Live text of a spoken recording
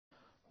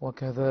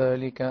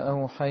وكذلك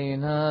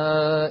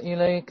أوحينا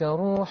إليك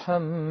روحا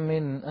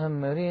من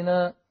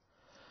أمرنا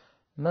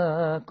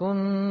ما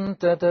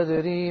كنت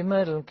تدري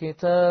ما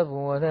الكتاب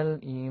ولا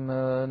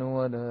الإيمان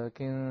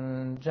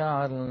ولكن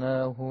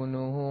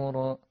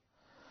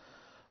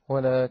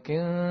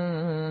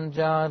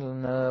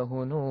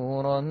جعلناه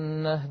نورا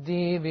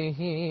نهدي به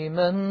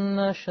من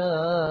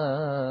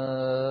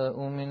نشاء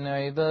من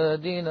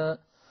عبادنا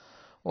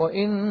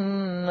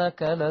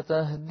وإنك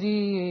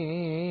لتهدي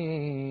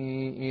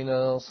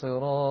إلى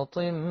صراط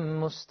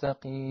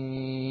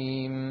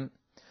مستقيم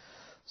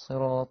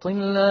صراط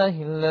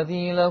الله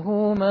الذي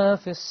له ما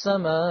في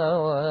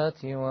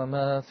السماوات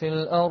وما في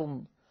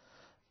الأرض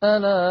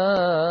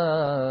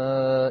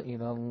ألا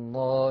إلى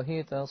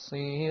الله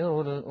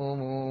تصير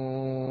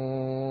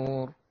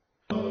الأمور.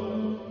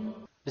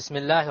 بسم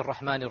الله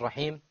الرحمن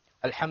الرحيم.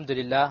 الحمد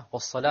لله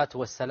والصلاة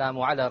والسلام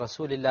على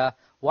رسول الله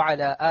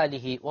وعلى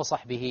آله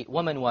وصحبه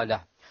ومن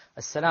والاه.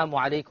 Assalamu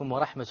alaikum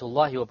wa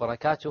rahmatullahi wa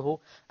barakatuhu,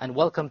 and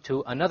welcome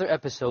to another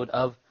episode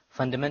of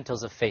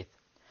Fundamentals of Faith.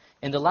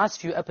 In the last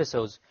few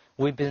episodes,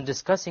 we've been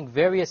discussing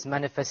various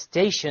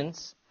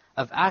manifestations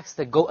of acts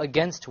that go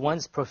against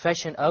one's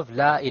profession of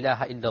La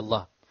ilaha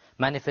illallah.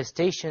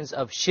 Manifestations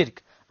of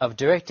shirk, of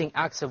directing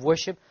acts of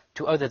worship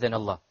to other than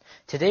Allah.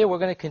 Today we're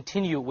going to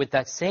continue with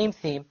that same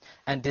theme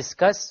and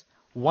discuss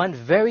one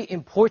very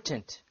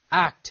important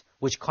act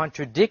which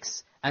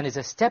contradicts and is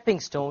a stepping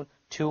stone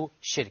to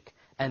shirk.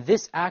 And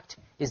this act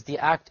is the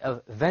act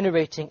of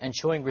venerating and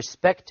showing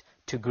respect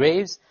to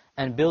graves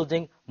and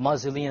building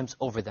mausoleums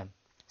over them.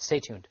 Stay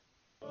tuned.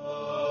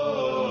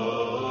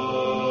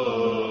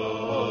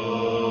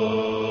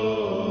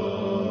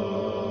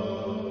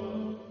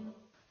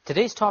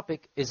 Today's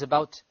topic is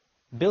about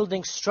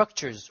building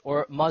structures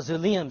or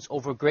mausoleums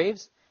over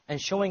graves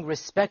and showing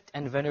respect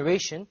and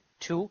veneration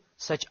to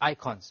such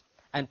icons,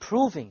 and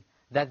proving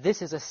that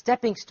this is a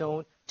stepping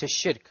stone to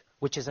shirk,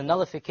 which is a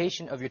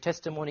nullification of your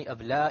testimony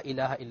of La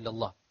ilaha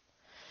illallah.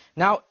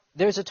 Now,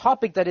 there's a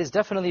topic that is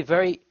definitely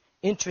very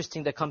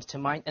interesting that comes to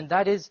mind, and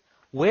that is,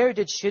 where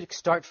did shirk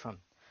start from?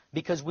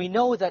 Because we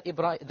know that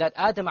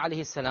Adam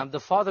alayhi salam, the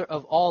father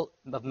of all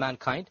of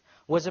mankind,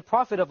 was a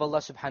prophet of Allah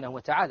subhanahu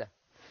wa ta'ala.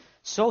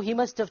 So he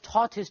must have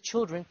taught his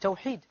children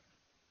tawheed.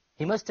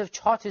 He must have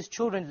taught his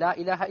children La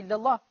ilaha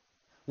illallah.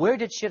 Where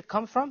did shirk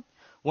come from?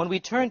 When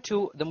we turn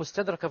to the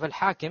Mustadrak of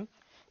Al-Hakim,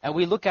 and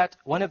we look at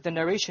one of the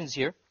narrations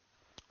here,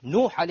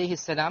 Nuh alayhi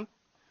salam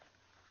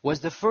was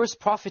the first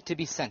prophet to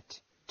be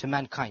sent to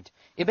mankind.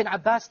 Ibn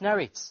Abbas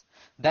narrates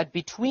that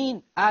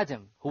between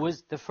Adam, who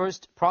was the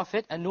first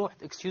prophet, and Nuh,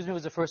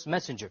 was the first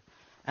messenger.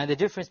 And the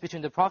difference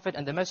between the prophet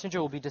and the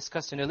messenger will be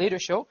discussed in a later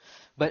show.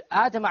 But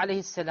Adam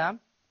alayhi salam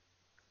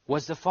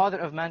was the father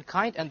of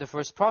mankind and the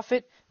first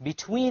prophet.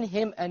 Between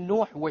him and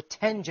Nuh were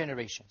 10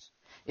 generations.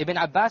 Ibn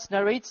Abbas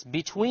narrates,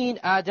 between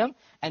Adam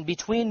and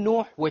between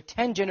Nuh were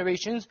 10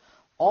 generations.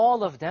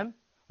 All of them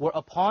were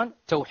upon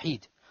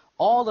tawheed.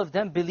 All of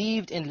them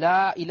believed in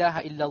La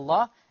ilaha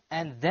illallah,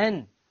 and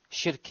then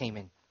shirk came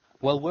in.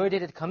 Well, where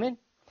did it come in?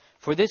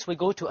 For this we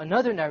go to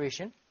another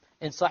narration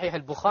in Sahih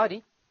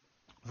al-Bukhari,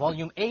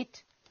 volume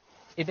 8.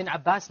 Ibn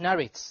Abbas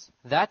narrates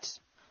that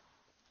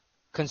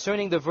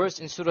concerning the verse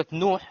in Surah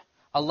Nuh,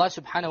 Allah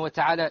subhanahu wa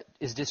ta'ala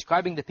is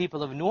describing the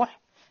people of Nuh,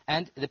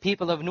 and the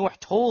people of Nuh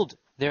told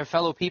their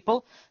fellow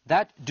people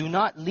that do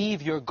not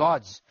leave your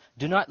gods.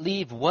 Do not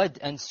leave Wad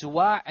and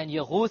Suwa and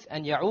Yaghuth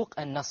and Ya'uq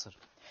and Nasr.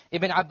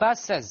 Ibn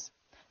Abbas says,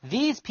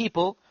 these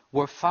people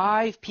were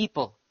 5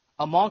 people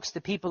amongst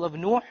the people of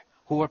Nuh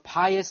who were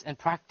pious and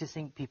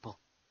practicing people.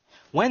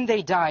 When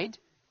they died,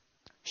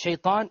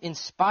 Shaitan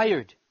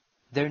inspired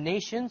their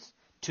nations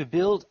to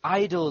build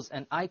idols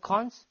and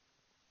icons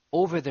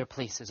over their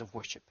places of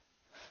worship,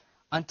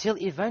 until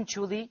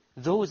eventually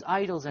those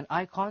idols and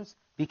icons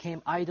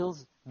became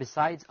idols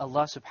besides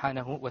Allah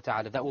subhanahu wa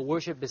ta'ala, that were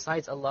worshipped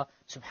besides Allah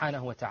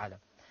subhanahu wa ta'ala.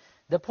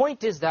 The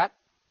point is that,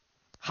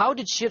 how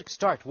did shirk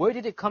start? Where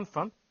did it come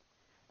from?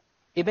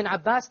 Ibn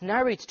Abbas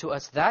narrates to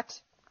us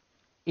that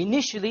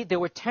initially there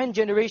were 10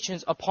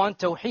 generations upon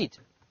tawheed.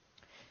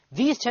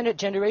 These 10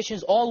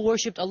 generations all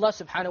worshipped Allah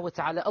subhanahu wa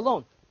ta'ala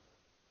alone.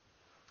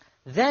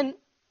 Then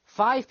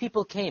 5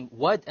 people came,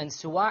 Wad and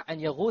Suwa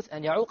and Yaghuth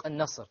and Ya'uq and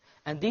Nasr.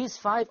 And these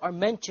 5 are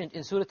mentioned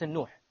in Surah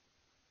An-Nuh.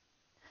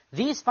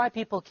 These 5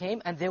 people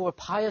came and they were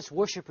pious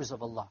worshippers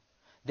of Allah.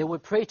 They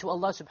would pray to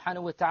Allah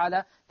subhanahu wa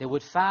ta'ala, they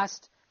would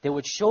fast, they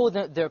would show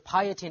their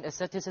piety and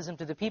asceticism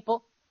to the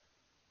people,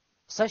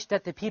 such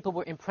that the people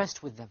were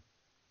impressed with them.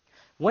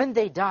 When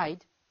they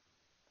died,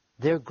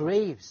 their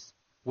graves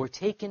were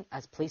taken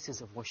as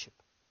places of worship.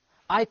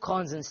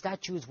 Icons and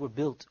statues were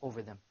built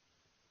over them.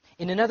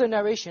 In another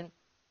narration,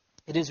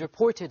 it is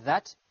reported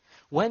that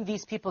when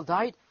these people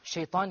died,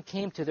 Shaitan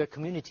came to their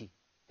community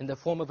in the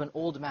form of an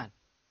old man.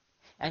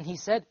 And he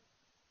said,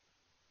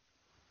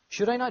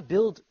 should I not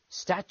build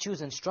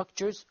statues and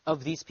structures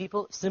of these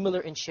people similar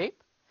in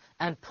shape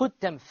and put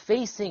them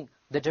facing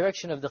the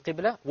direction of the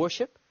Qibla,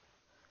 worship?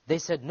 They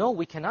said, no,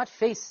 we cannot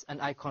face an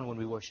icon when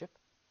we worship.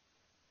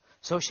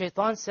 So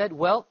Shaitan said,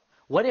 well,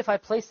 what if I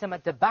place them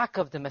at the back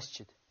of the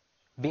masjid?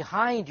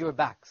 behind your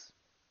backs.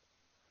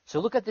 So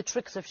look at the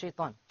tricks of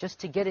shaitan, just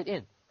to get it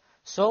in.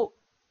 So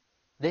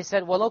they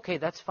said, well, okay,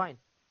 that's fine.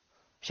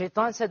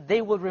 Shaitan said,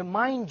 they will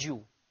remind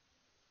you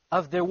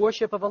of their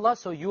worship of Allah,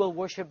 so you will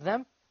worship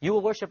them. You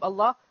will worship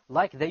Allah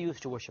like they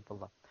used to worship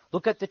Allah.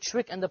 Look at the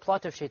trick and the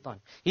plot of shaitan.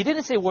 He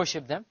didn't say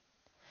worship them.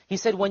 He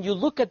said, when you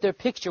look at their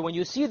picture, when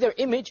you see their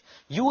image,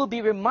 you will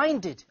be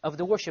reminded of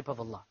the worship of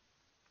Allah.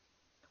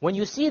 When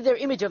you see their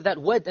image of that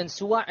Wad and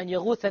Suwa and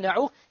Yaghuth and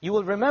A'uq, you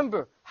will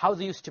remember how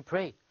they used to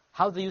pray,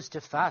 how they used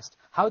to fast,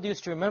 how they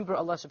used to remember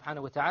Allah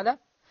subhanahu wa ta'ala,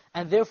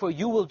 and therefore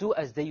you will do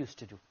as they used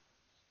to do.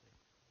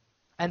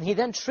 And he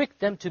then tricked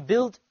them to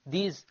build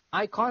these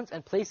icons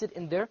and place it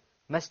in their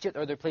masjid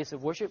or their place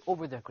of worship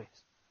over their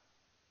graves.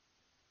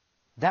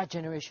 That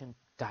generation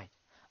died.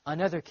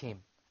 Another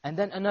came, and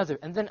then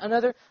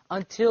another,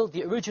 until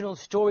the original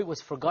story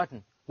was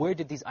forgotten. Where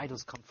did these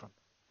idols come from?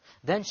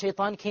 Then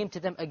shaitan came to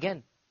them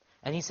again,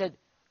 and he said,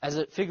 as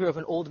a figure of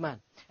an old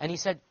man, and he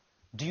said,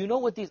 do you know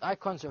what these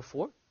icons are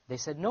for? They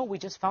said, no, we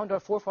just found our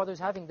forefathers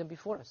having them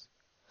before us.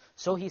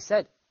 So he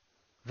said,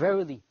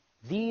 verily,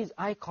 these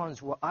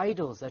icons were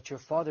idols that your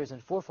fathers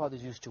and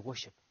forefathers used to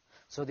worship.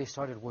 So they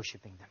started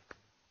worshipping them.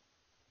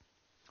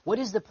 What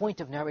is the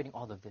point of narrating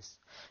all of this?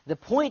 The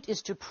point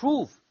is to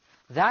prove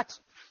that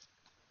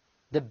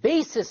the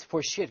basis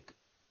for shirk,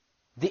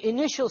 the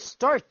initial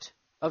start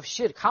of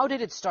shirk, how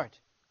did it start?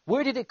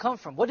 Where did it come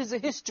from? What is the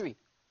history?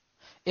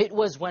 It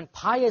was when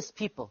pious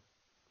people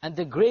and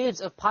the graves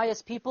of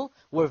pious people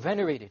were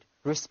venerated.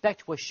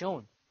 Respect was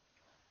shown.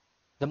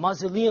 The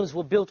mausoleums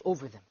were built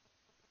over them.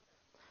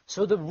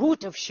 So the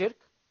root of shirk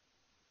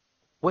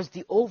was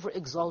the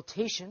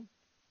over-exaltation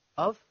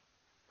of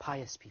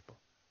pious people.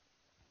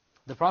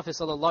 The Prophet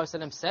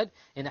ﷺ said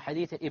in a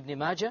hadith in Ibn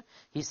Majah,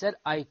 he said,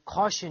 I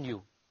caution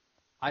you,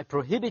 I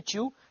prohibit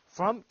you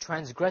from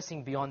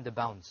transgressing beyond the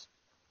bounds,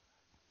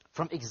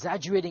 from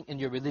exaggerating in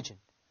your religion.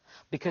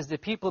 Because the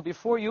people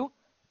before you,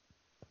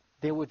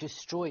 they were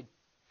destroyed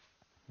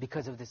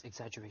because of this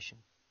exaggeration.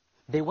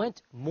 They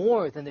went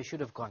more than they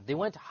should have gone. They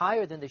went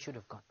higher than they should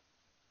have gone.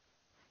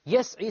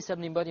 Yes, Isa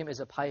ibn Maryam is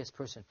a pious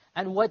person.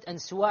 And Wad and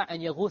Suwa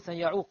and Yaghuth and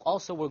Ya'uq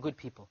also were good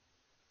people.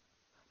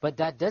 But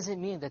that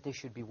doesn't mean that they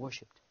should be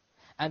worshipped.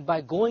 And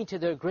by going to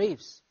their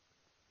graves,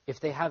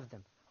 if they have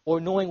them, or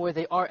knowing where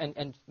they are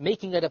and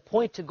making it a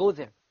point to go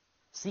there,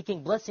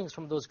 seeking blessings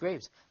from those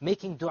graves,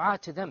 making dua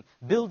to them,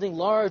 building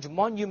large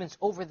monuments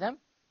over them,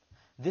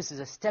 this is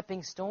a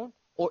stepping stone,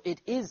 or it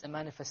is a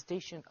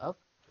manifestation of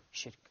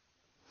shirk.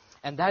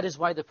 And that is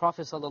why the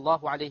Prophet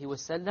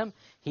ﷺ,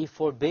 he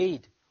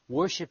forbade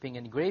worshipping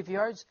in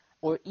graveyards,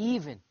 or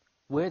even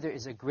where there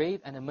is a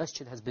grave and a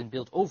masjid has been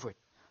built over it.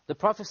 The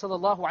Prophet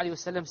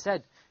ﷺ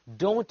said,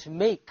 don't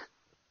make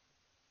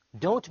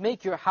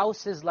your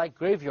houses like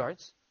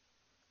graveyards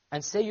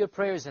and say your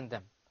prayers in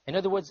them. In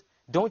other words,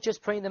 don't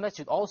just pray in the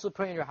masjid, also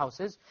pray in your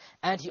houses.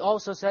 And he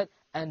also said,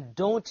 and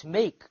don't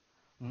make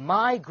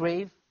my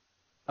grave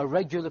a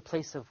regular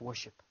place of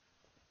worship.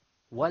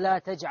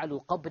 وَلَا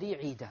تَجْعَلُوا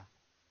قَبْرِي عِيدًا.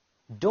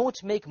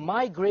 Don't make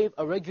my grave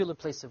a regular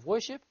place of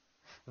worship.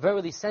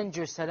 Verily send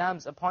your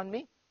salams upon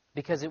me,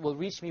 because it will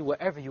reach me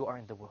wherever you are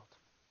in the world.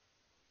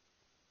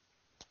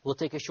 We'll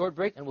take a short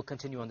break and we'll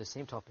continue on the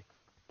same topic.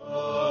 As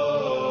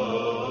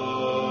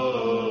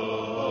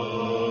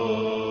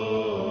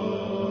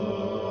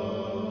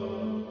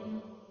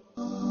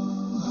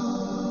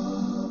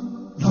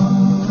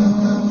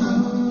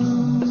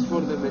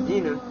for the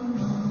Medina,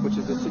 which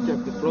is the city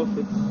of the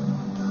Prophet,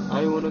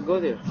 I want to go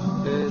there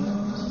and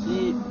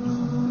see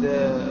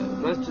the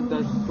masjid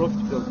that the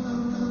Prophet built.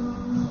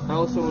 I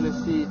also want to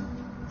see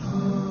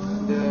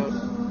the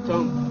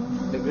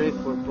tomb, the grave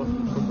for Prophet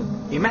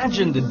Muhammad.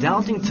 Imagine the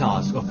daunting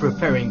task of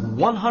preparing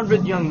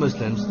 100 young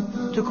Muslims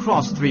to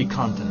cross 3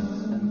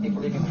 continents.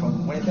 People leaving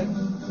from Winnipeg?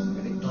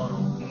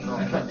 No,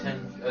 Edmonton,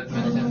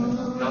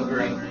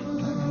 Calgary,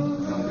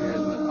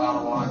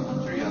 Ottawa,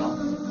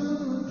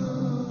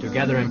 Montreal.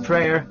 Together in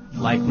prayer,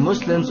 like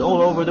Muslims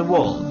all over the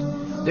world,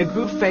 the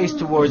group faced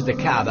towards the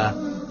Kaaba,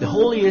 the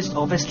holiest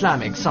of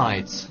Islamic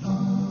sites.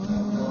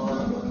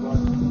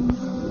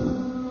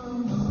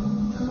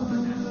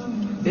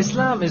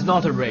 Islam is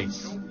not a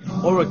race,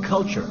 or a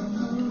culture,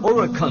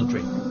 or a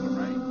country.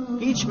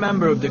 Each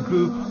member of the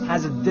group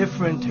has a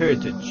different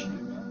heritage.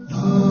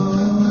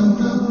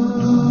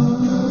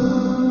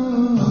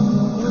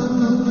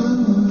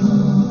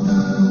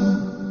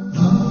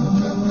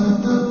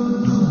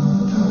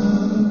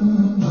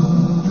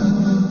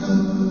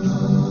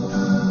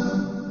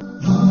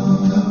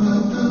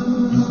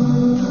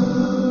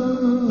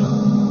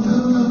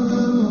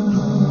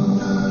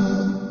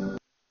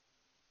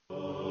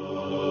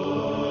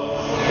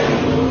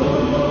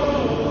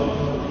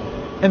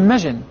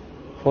 Imagine,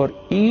 for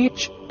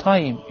each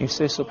time you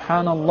say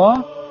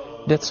Subhanallah,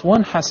 that's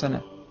one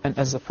hasanah. And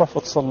as the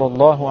Prophet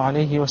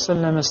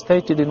ﷺ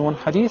stated in one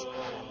hadith,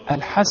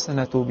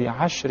 Al-hasanatu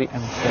bi'ashri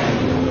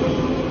amthaliha.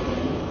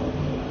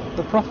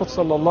 The Prophet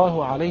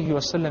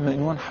ﷺ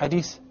in one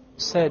hadith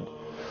said,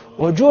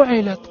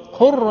 وَجُعِلَتْ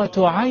قُرَّةُ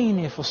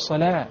عَيْنِي فِي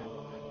الصَّلَاةِ,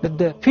 that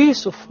the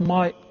peace of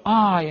my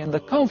I and the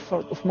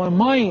comfort of my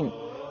mind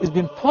is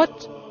being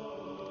put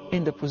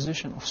in the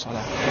position of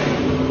salah.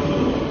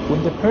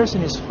 When the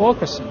person is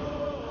focusing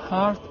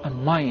heart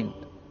and mind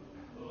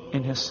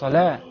in his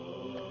salah,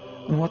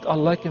 and what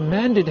Allah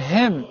commanded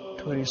him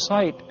to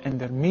recite and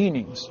their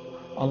meanings,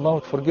 Allah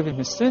would forgive him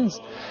his sins.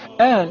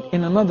 And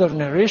in another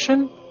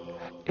narration,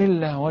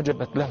 إِلَّا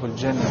وَجَبَتْ لَهُ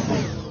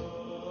الْجَنَّةِ.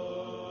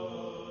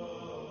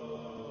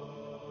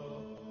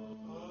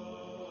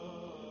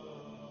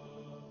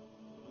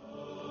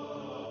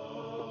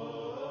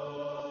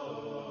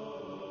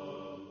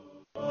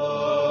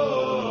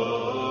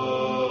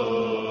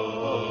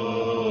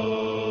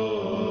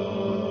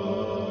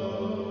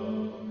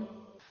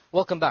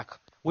 Welcome back.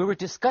 We were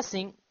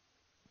discussing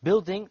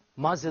building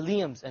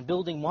mausoleums and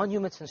building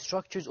monuments and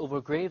structures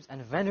over graves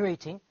and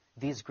venerating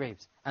these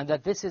graves. And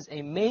that this is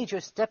a major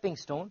stepping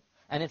stone.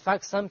 And in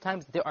fact,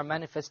 sometimes there are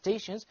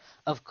manifestations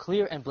of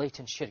clear and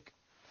blatant shirk.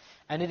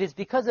 And it is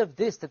because of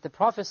this that the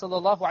Prophet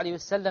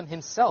ﷺ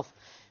himself,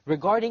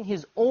 regarding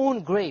his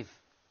own grave,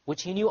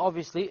 which he knew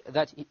obviously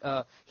that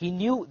he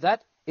knew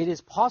that it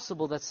is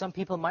possible that some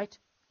people might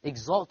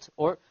exalt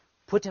or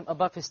put him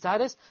above his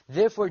status.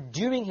 Therefore,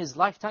 during his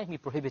lifetime, he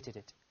prohibited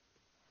it.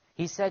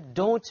 He said,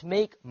 don't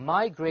make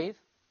my grave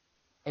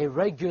a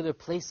regular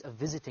place of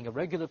visiting, a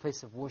regular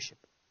place of worship.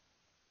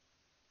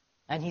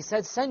 And he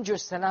said, send your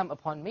salam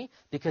upon me,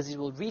 because it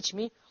will reach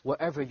me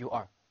wherever you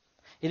are.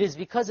 It is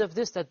because of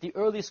this that the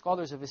early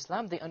scholars of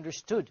Islam, they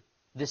understood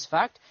this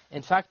fact.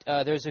 In fact,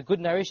 there's a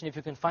good narration, if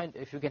you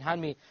can hand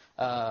me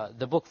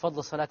the book, Fadl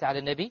Salati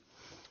ala Nabi.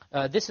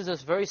 This is a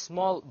very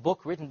small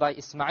book written by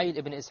Ismail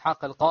ibn Ishaq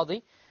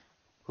al-Qadhi,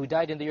 who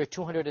died in the year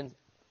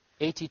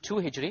 282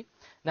 Hijri.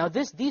 Now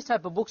these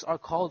type of books are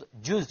called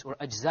juz or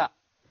ajza.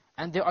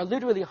 And there are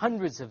literally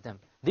hundreds of them.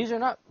 These are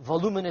not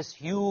voluminous,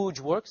 huge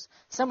works.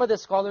 Some of the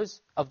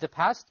scholars of the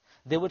past,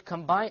 they would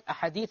combine a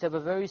hadith of a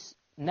very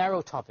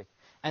narrow topic.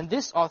 And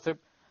this author,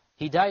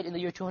 he died in the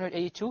year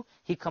 282.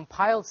 He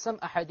compiled some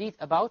ahadith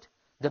about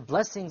the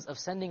blessings of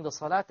sending the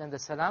salat and the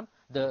salam,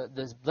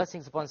 the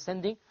blessings upon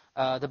sending,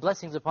 the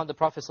blessings upon the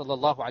Prophet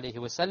sallallahu alaihi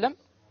wasallam.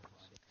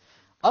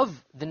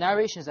 Of the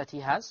narrations that he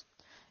has,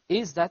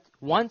 is that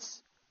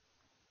once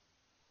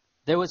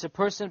there was a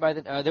person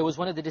there was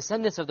one of the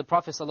descendants of the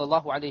Prophet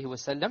sallallahu alaihi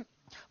wasallam,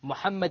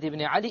 Muhammad ibn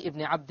Ali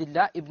ibn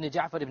Abdullah ibn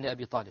Ja'far ibn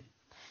Abi Talib,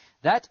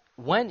 that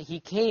when he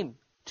came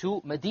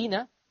to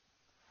Medina,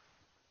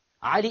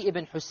 Ali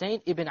ibn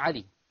Hussein ibn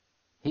Ali,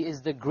 he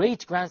is the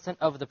great-grandson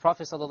of the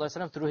Prophet sallallahu alaihi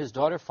wasallam through his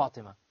daughter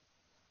Fatima.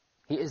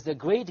 He is the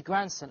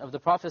great-grandson of the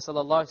Prophet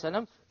sallallahu alaihi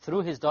wasallam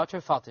through his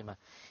daughter Fatima.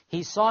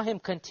 He saw him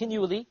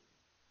continually,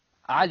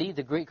 Ali,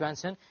 the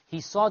great-grandson,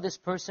 he saw this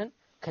person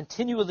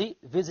continually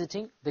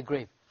visiting the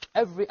grave.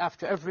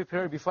 After every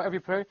prayer, before every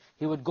prayer,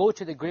 he would go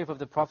to the grave of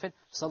the Prophet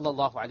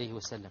sallallahu alaihi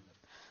wasallam.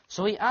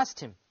 So he asked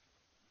him,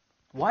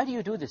 why do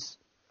you do this?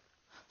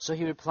 So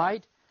he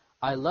replied,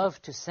 I love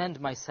to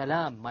send my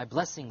salam, my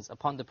blessings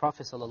upon the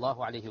Prophet sallallahu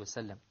alaihi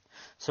wasallam.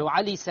 So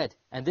Ali said,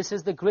 and this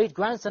is the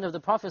great-grandson of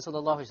the Prophet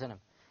sallallahu alaihi wasallam.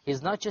 He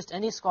is not just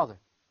any scholar.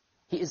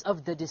 He is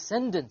of the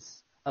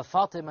descendants of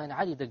Fatima and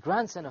Ali, the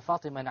grandson of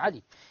Fatima and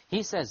Ali.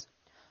 He says,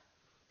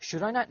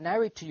 should I not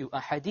narrate to you a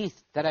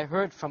hadith that I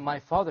heard from my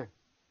father,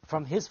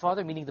 from his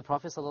father, meaning the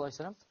Prophet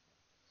ﷺ?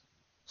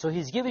 So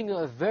he's giving you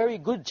a very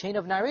good chain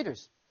of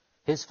narrators.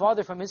 His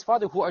father from his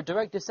father, who are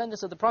direct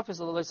descendants of the Prophet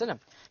ﷺ.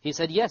 He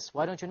said, yes,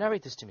 why don't you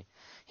narrate this to me?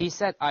 He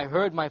said, I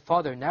heard my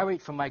father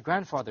narrate from my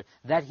grandfather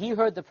that he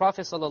heard the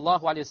Prophet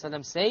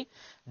ﷺ say,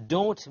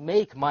 don't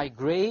make my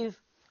grave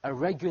a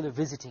regular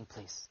visiting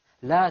place.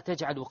 لا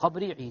تجعلوا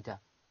قبري عيدا.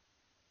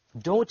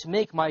 Don't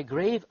make my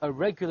grave a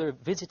regular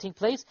visiting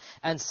place,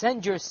 and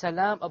send your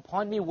salam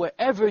upon me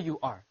wherever you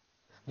are,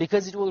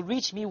 because it will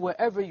reach me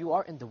wherever you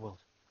are in the world.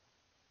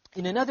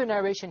 In another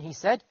narration, he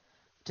said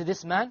to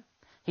this man,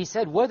 he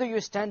said, whether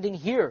you're standing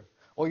here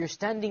or you're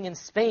standing in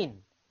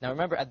Spain. Now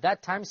remember, at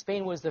that time,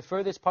 Spain was the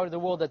furthest part of the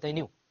world that they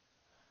knew.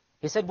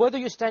 He said, whether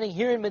you're standing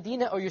here in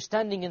Medina or you're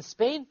standing in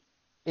Spain,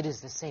 it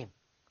is the same.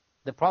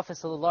 The Prophet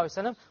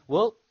ﷺ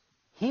will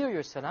hear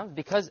your salam,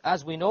 because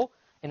as we know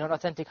in an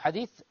authentic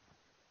hadith,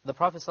 the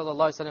Prophet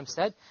ﷺ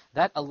said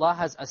that Allah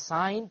has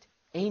assigned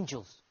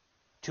angels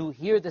to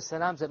hear the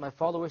salams that my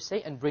followers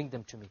say and bring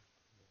them to me.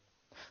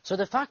 So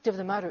the fact of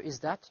the matter is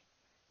that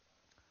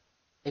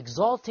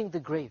exalting the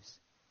graves,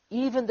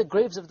 even the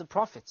graves of the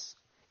prophets,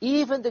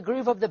 even the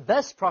grave of the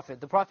best prophet,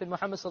 the Prophet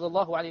Muhammad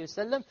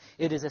ﷺ,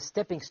 it is a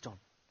stepping stone.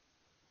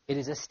 It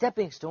is a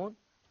stepping stone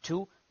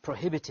to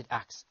prohibited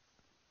acts.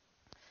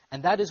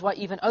 And that is why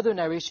even other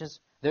narrations,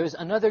 there is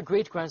another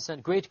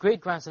great-grandson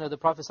of the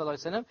Prophet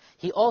ﷺ.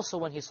 He also,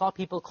 when he saw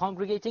people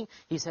congregating,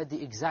 he said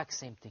the exact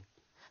same thing.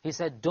 He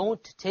said,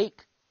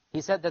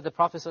 he said that the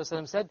Prophet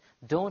ﷺ said,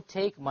 don't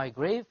take my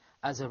grave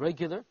as a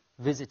regular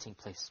visiting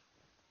place.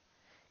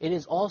 It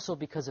is also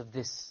because of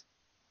this,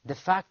 the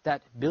fact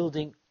that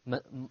building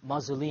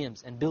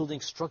mausoleums and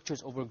building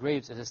structures over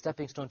graves as a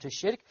stepping stone to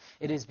shirk,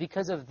 it is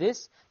because of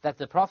this that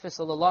the Prophet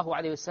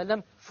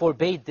ﷺ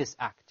forbade this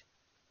act.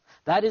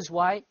 That is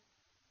why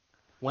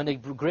when a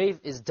grave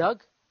is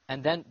dug,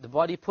 and then the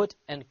body put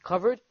and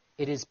covered,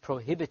 it is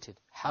prohibited,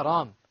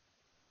 haram,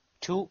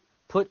 to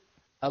put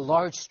a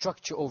large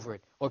structure over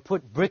it, or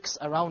put bricks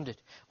around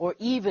it, or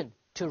even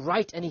to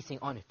write anything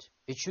on it.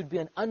 It should be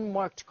an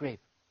unmarked grave.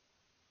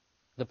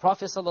 The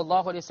Prophet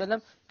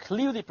ﷺ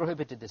clearly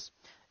prohibited this.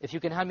 If you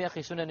can hand me Akhi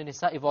Sunan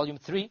al-Nisa'i volume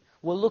 3,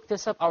 we'll look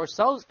this up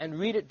ourselves and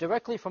read it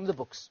directly from the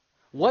books.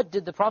 What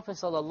did the Prophet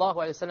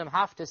ﷺ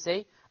have to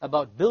say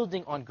about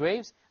building on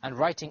graves and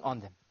writing on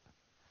them?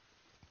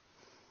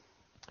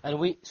 And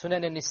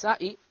Sunan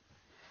al-Nisa'i,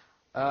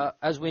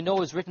 as we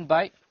know, is written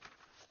by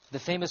the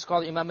famous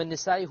scholar Imam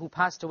al-Nisa'i, who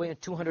passed away in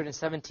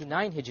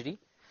 279 Hijri,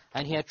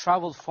 and he had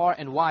traveled far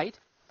and wide.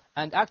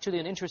 And actually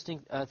an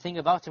interesting thing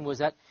about him was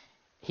that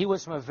he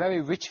was from a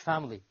very rich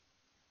family.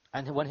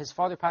 And when his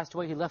father passed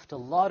away, he left a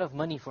lot of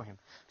money for him.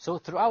 So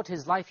throughout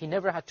his life, he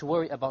never had to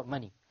worry about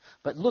money.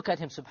 But look at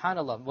him,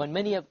 subhanAllah, when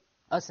many of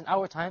us in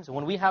our times,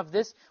 when we have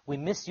this, we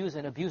misuse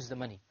and abuse the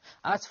money.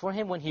 As for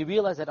him, when he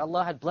realized that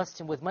Allah had blessed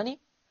him with money,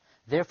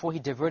 therefore he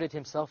diverted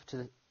himself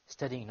to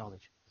studying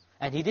knowledge.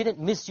 And he didn't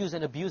misuse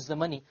and abuse the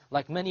money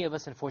like many of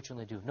us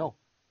unfortunately do. No.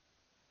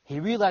 He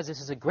realized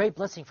this is a great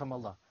blessing from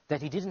Allah,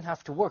 that he didn't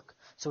have to work.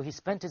 So he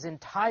spent his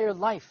entire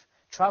life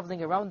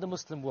traveling around the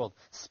Muslim world,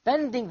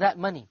 spending that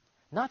money,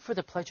 not for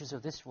the pleasures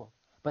of this world,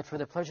 but for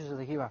the pleasures of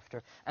the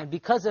hereafter. And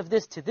because of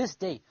this, to this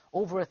day,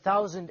 over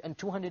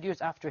 1,200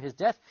 years after his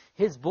death,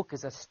 his book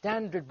is a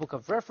standard book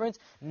of reference.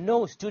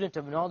 No student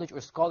of knowledge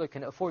or scholar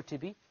can afford to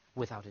be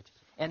without it.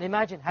 And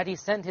imagine, had he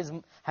spent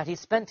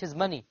his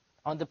money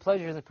on the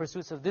pleasures and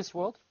pursuits of this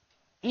world,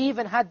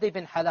 even had they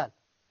been halal,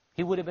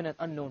 he would have been an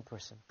unknown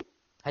person.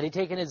 Had he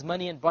taken his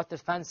money and bought the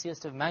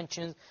fanciest of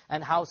mansions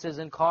and houses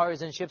and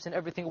cars and ships and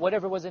everything,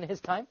 whatever was in his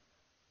time,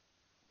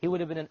 he would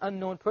have been an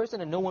unknown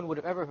person and no one would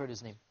have ever heard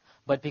his name.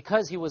 But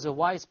because he was a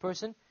wise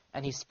person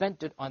and he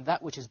spent it on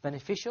that which is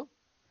beneficial,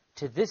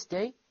 to this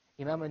day,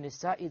 Imam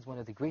al-Nisa'i is one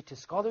of the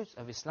greatest scholars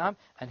of Islam,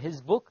 and his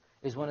book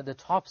is one of the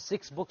top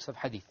 6 books of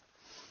hadith.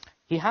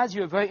 He has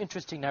here a very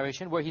interesting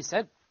narration where he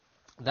said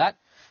that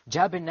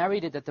Jabal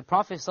narrated that the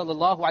Prophet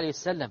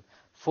ﷺ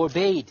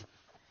forbade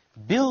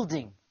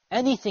building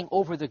anything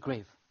over the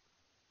grave,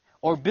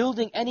 or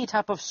building any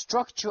type of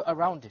structure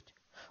around it,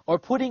 or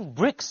putting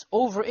bricks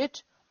over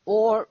it,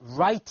 or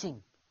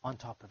writing on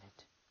top of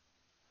it.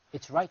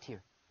 It's right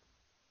here.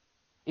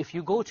 If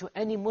you go to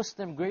any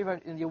Muslim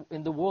graveyard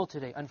in the world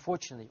today,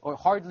 unfortunately,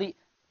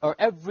 or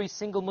every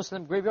single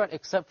Muslim graveyard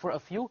except for a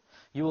few,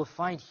 you will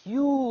find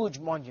huge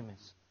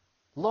monuments,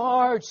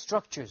 large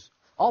structures.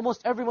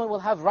 Almost everyone will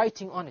have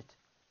writing on it.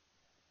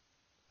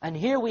 And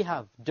here we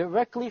have,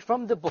 directly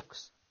from the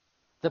books,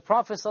 the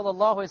Prophet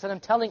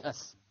ﷺ telling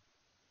us,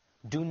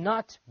 do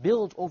not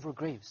build over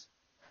graves.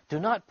 Do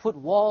not put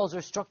walls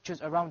or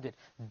structures around it.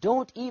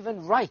 Don't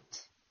even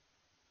write.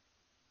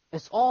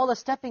 It's all a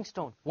stepping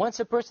stone. Once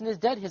a person is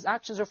dead, his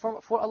actions are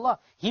for Allah.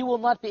 He will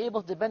not be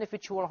able to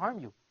benefit you or harm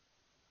you.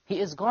 He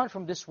is gone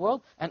from this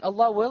world, and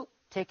Allah will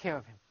take care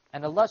of him.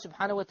 And Allah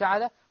subhanahu wa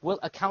ta'ala will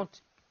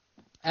account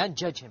and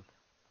judge him.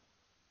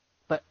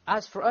 But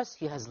as for us,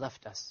 He has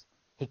left us.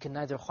 He can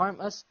neither harm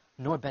us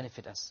nor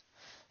benefit us.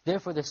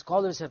 Therefore, the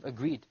scholars have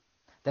agreed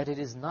that it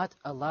is not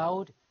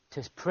allowed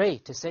to pray,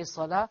 to say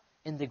salah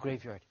in the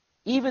graveyard,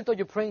 even though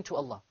you're praying to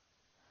Allah,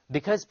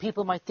 because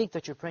people might think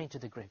that you're praying to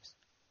the graves.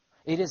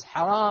 It is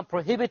haram,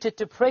 prohibited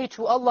to pray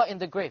to Allah in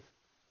the grave,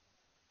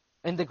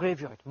 in the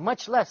graveyard,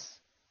 much less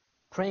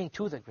praying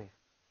to the grave.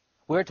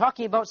 We're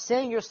talking about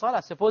saying your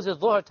salah. Suppose it's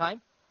dhuhr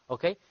time,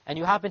 okay, and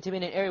you happen to be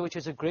in an area which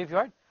is a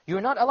graveyard, you're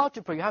not allowed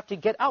to pray, you have to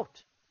get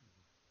out,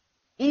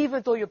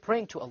 even though you're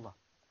praying to Allah,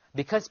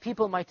 because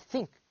people might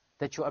think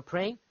that you are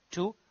praying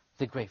to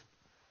the grave.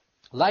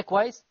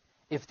 Likewise,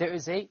 if there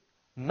is a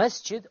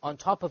masjid on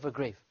top of a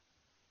grave,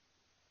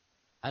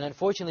 and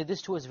unfortunately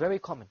this too is very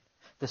common,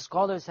 the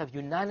scholars have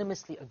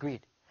unanimously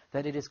agreed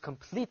that it is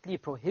completely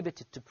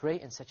prohibited to pray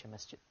in such a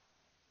masjid.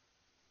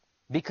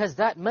 Because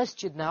that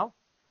masjid now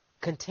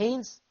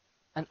contains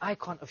an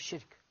icon of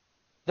shirk.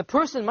 The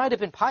person might have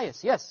been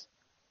pious, yes,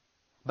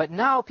 but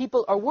now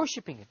people are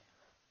worshipping it.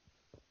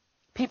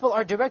 People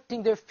are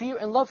directing their fear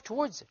and love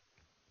towards it.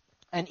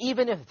 And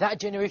even if that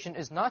generation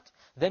is not,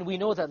 then we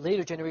know that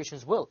later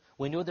generations will.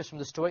 We know this from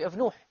the story of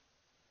Nuh.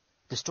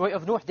 The story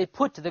of Nuh, they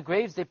put the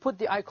graves, they put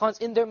the icons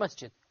in their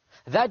masjid.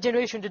 That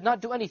generation did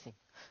not do anything.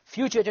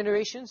 Future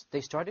generations,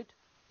 they started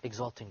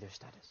exalting their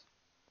status.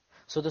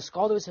 So the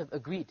scholars have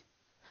agreed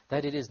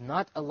that it is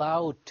not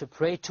allowed to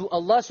pray to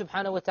Allah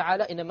subhanahu wa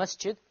ta'ala in a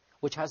masjid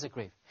which has a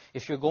grave.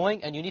 If you're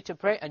going and you need to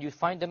pray and you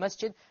find a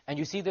masjid and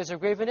you see there's a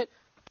grave in it,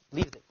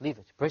 leave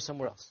it, pray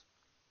somewhere else.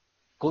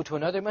 Go to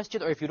another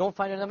masjid, or if you don't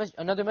find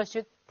another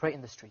masjid, pray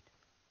in the street.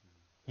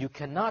 You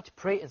cannot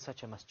pray in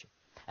such a masjid.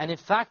 And in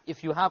fact,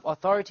 if you have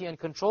authority and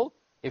control,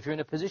 if you're in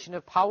a position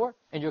of power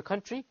in your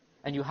country,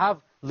 and you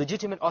have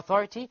legitimate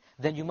authority,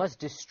 then you must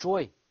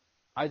destroy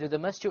either the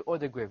masjid or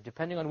the grave,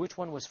 depending on which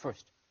one was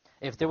first.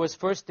 If there was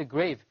first the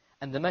grave,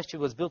 and the masjid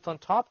was built on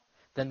top,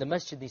 then the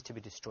masjid needs to be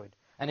destroyed.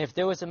 And if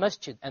there was a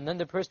masjid, and then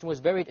the person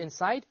was buried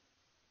inside,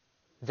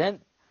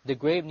 then the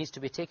grave needs to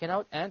be taken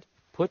out and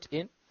put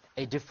in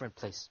a different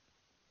place.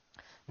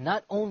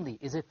 Not only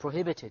is it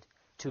prohibited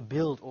to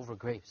build over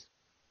graves,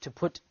 to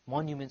put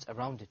monuments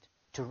around it,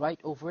 to write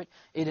over it,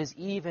 it is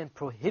even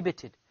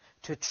prohibited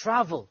to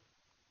travel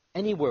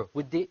anywhere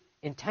with the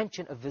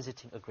intention of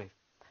visiting a grave.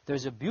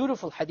 There's a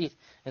beautiful hadith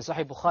in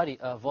Sahih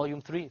Bukhari,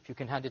 volume 3, if you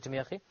can hand it to me,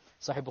 akhi.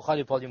 Sahih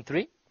Bukhari, volume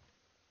 3.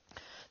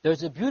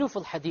 There's a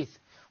beautiful hadith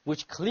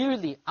which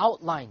clearly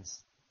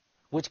outlines,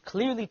 which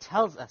clearly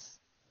tells us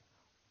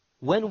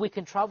when we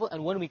can travel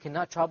and when we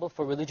cannot travel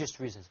for religious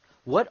reasons.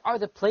 What are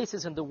the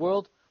places in the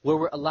world where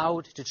we're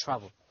allowed to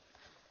travel?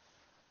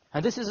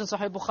 And this is in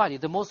Sahih Bukhari,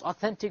 the most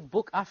authentic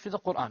book after the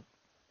Quran.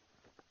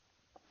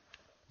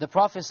 The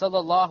Prophet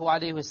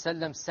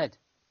ﷺ said,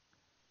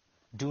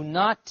 do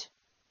not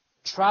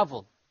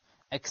travel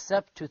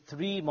except to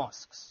 3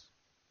 mosques.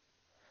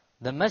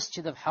 The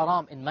Masjid of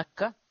Haram in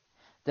Mecca,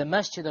 the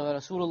Masjid of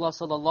Rasulullah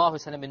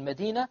ﷺ in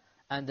Medina,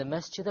 and the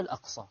Masjid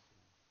al-Aqsa.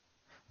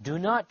 Do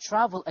not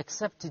travel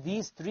except to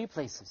these 3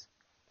 places.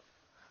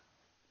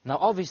 Now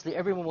obviously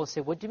everyone will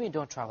say, what do you mean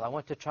don't travel? I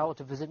want to travel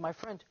to visit my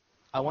friend.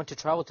 I want to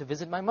travel to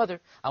visit my mother.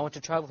 I want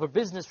to travel for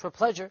business, for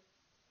pleasure.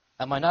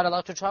 Am I not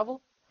allowed to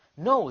travel?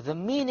 No, the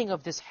meaning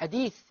of this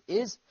hadith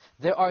is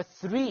there are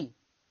 3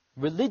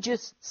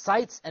 religious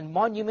sites and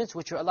monuments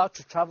which you're allowed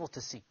to travel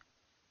to see.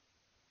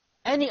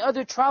 Any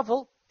other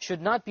travel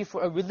should not be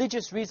for a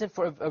religious reason,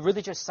 for a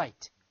religious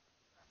site.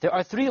 There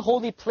are 3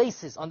 holy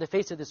places on the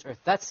face of this earth.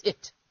 That's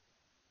it.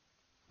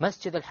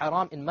 Masjid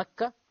al-Haram in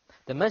Mecca,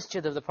 the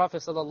Masjid of the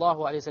Prophet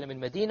ﷺ in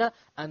Medina,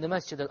 and the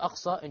Masjid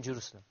al-Aqsa in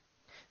Jerusalem.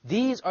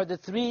 These are the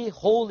 3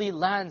 holy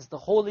lands, the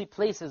holy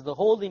places, the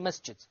holy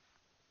masjids.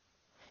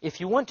 If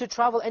you want to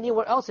travel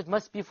anywhere else, it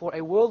must be for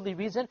a worldly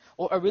reason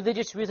or a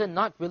religious reason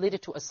not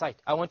related to a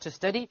site. I want to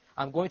study,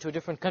 I'm going to a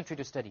different country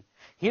to study.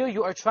 Here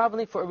you are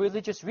traveling for a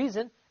religious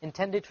reason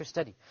intended for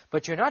study.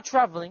 But you're not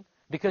traveling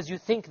because you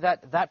think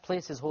that that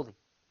place is holy.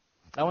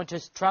 I want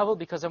to travel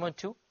because I want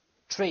to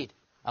trade.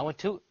 I want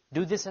to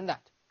do this and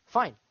that.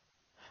 Fine.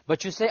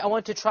 But you say, I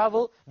want to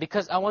travel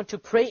because I want to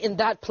pray in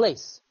that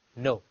place.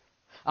 No.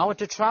 I want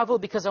to travel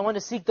because I want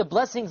to seek the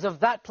blessings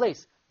of that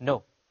place.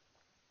 No.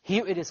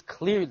 Here it is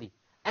clearly,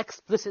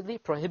 explicitly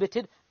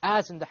prohibited,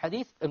 as in the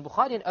hadith, in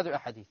Bukhari and other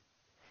hadith.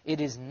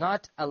 It is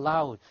not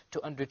allowed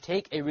to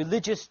undertake a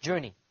religious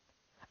journey.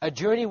 A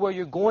journey where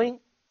you're going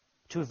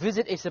to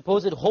visit a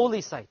supposed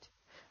holy site,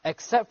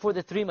 except for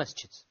the 3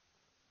 masjids.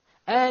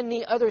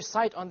 Any other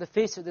site on the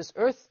face of this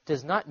earth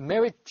does not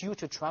merit you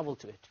to travel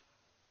to it.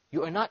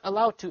 You are not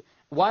allowed to.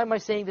 Why am I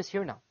saying this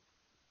here now?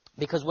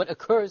 Because what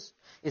occurs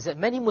is that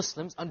many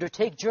Muslims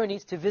undertake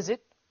journeys to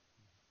visit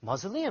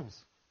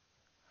mausoleums.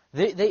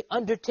 They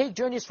undertake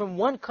journeys from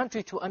one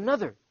country to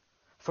another,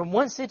 from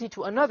one city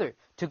to another,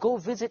 to go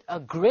visit a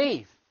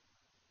grave.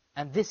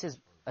 And this is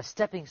a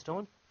stepping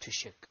stone to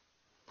shirk.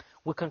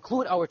 We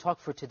conclude our talk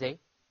for today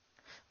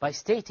by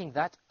stating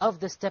that of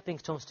the stepping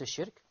stones to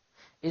shirk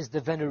is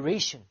the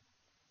veneration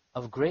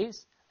of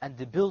graves and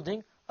the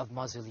building of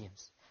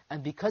mausoleums.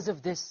 And because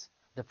of this,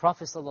 the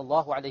Prophet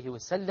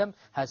ﷺ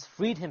has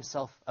freed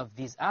himself of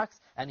these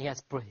acts, and he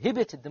has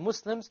prohibited the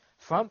Muslims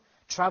from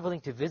traveling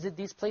to visit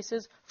these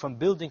places, from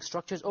building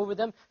structures over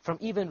them, from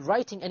even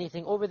writing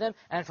anything over them,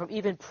 and from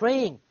even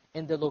praying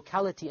in the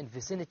locality and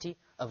vicinity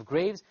of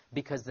graves,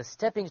 because the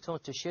stepping stone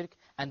to shirk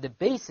and the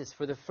basis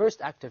for the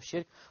first act of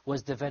shirk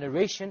was the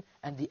veneration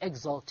and the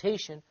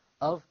exaltation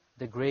of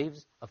the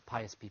graves of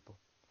pious people.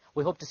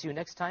 We hope to see you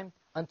next time.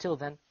 Until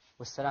then,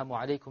 wassalamu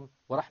alaikum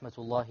wa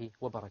rahmatullahi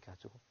wa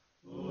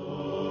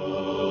barakatuhu.